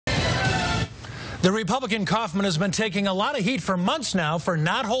The Republican Kaufman has been taking a lot of heat for months now for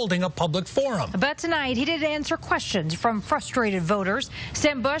not holding a public forum. But tonight, he did answer questions from frustrated voters.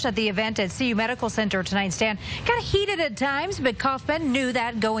 Sam Bush at the event at CU Medical Center tonight, Stan, got heated at times, but Kaufman knew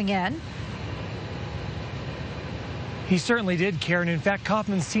that going in. He certainly did, Karen. In fact,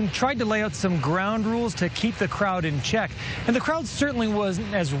 Kaufman's team tried to lay out some ground rules to keep the crowd in check. And the crowd certainly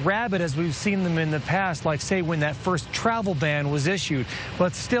wasn't as rabid as we've seen them in the past, like, say, when that first travel ban was issued.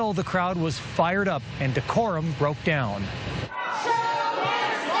 But still, the crowd was fired up, and decorum broke down.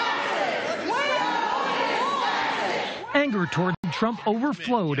 Anger toward Trump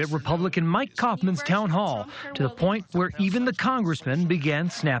overflowed at Republican Mike Kaufman's town hall, to the point where even the congressman began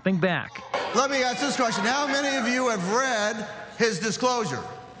snapping back. Let me ask this question. How many of you have read his disclosure?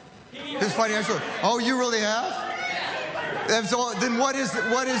 His financial? Oh, you really have? Then what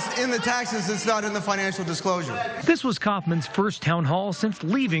is in the taxes that's not in the financial disclosure? This was Kaufman's first town hall since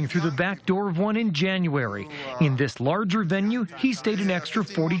leaving through the back door of one in January. In this larger venue, he stayed an extra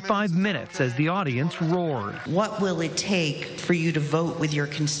 45 minutes as the audience roared. What will it take for you to vote with your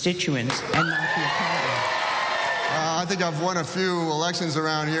constituents and not your party? I think I've won a few elections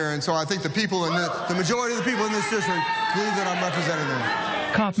around here, and so I think the majority of the people in this district believe that I'm representing them.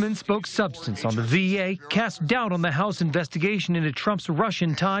 Kaufman spoke substance on the VA, cast doubt on the House investigation into Trump's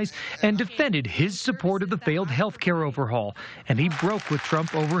Russian ties, and defended his support of the failed health care overhaul. And he broke with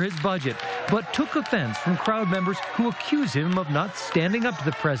Trump over his budget, but took offense from crowd members who accuse him of not standing up to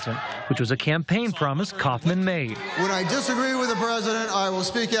the president, which was a campaign promise Kaufman made. When I disagree with the president, I will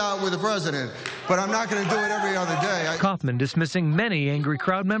speak out with the president, but I'm not going to do it every other day. Kaufman dismissing many angry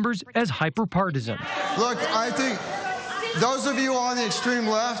crowd members as hyper-partisan. Look, I think those of you on the extreme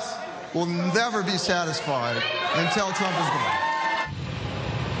left will never be satisfied until Trump is gone.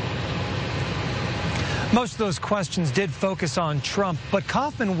 Most of those questions did focus on Trump, but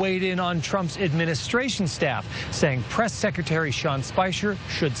Kaufman weighed in on Trump's administration staff, saying Press Secretary Sean Spicer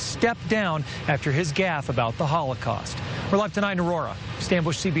should step down after his gaffe about the Holocaust. We're live tonight in Aurora. Stan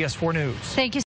Bush, CBS 4 News. Thank you.